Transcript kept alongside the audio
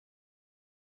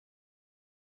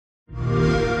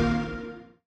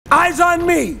eyes on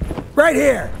me, right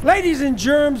here. Ladies and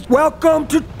germs, welcome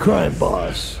to Crime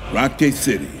Boss. Rockay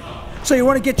City. So you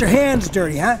want to get your hands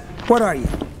dirty, huh? What are you?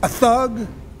 A thug?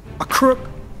 A crook?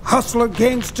 Hustler?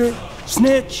 Gangster?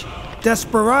 Snitch?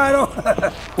 Desperado?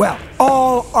 Well,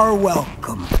 all are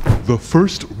welcome. The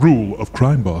first rule of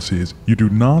Crime Boss is you do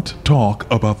not talk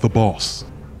about the boss.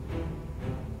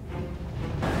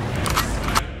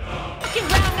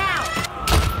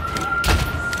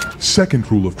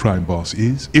 Second rule of Crime Boss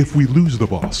is if we lose the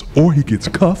boss or he gets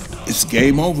cuffed, It's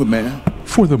game over, man.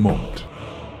 for the moment.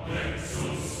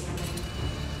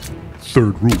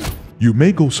 Third rule, you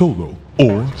may go solo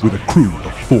or with a crew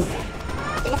of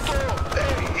 4.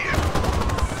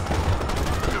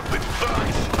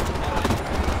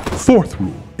 Fourth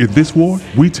rule, in this war,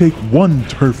 we take one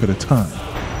turf at a time.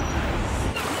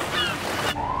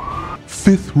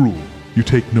 Fifth rule, you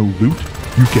take no loot,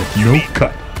 you get no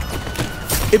cut.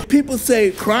 If people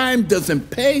say crime doesn't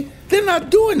pay, they're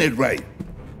not doing it right.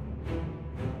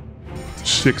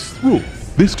 Sixth rule,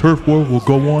 this turf war will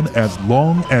go on as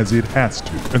long as it has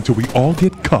to, until we all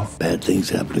get cuffed Bad things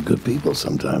happen to good people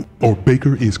sometimes. or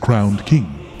Baker is crowned king.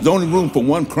 There's only room for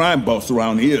one crime boss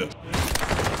around here.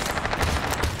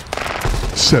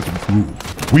 Seventh rule,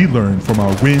 we learn from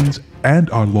our wins and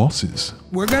our losses.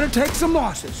 We're gonna take some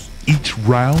losses. Each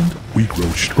round, we grow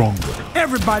stronger.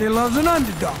 Everybody loves an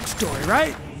underdog story,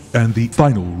 right? And the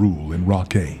final rule in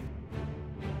Rockay.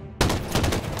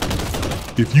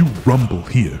 If you rumble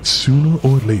here, sooner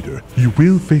or later, you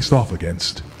will face off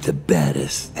against The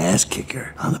baddest ass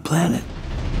kicker on the planet.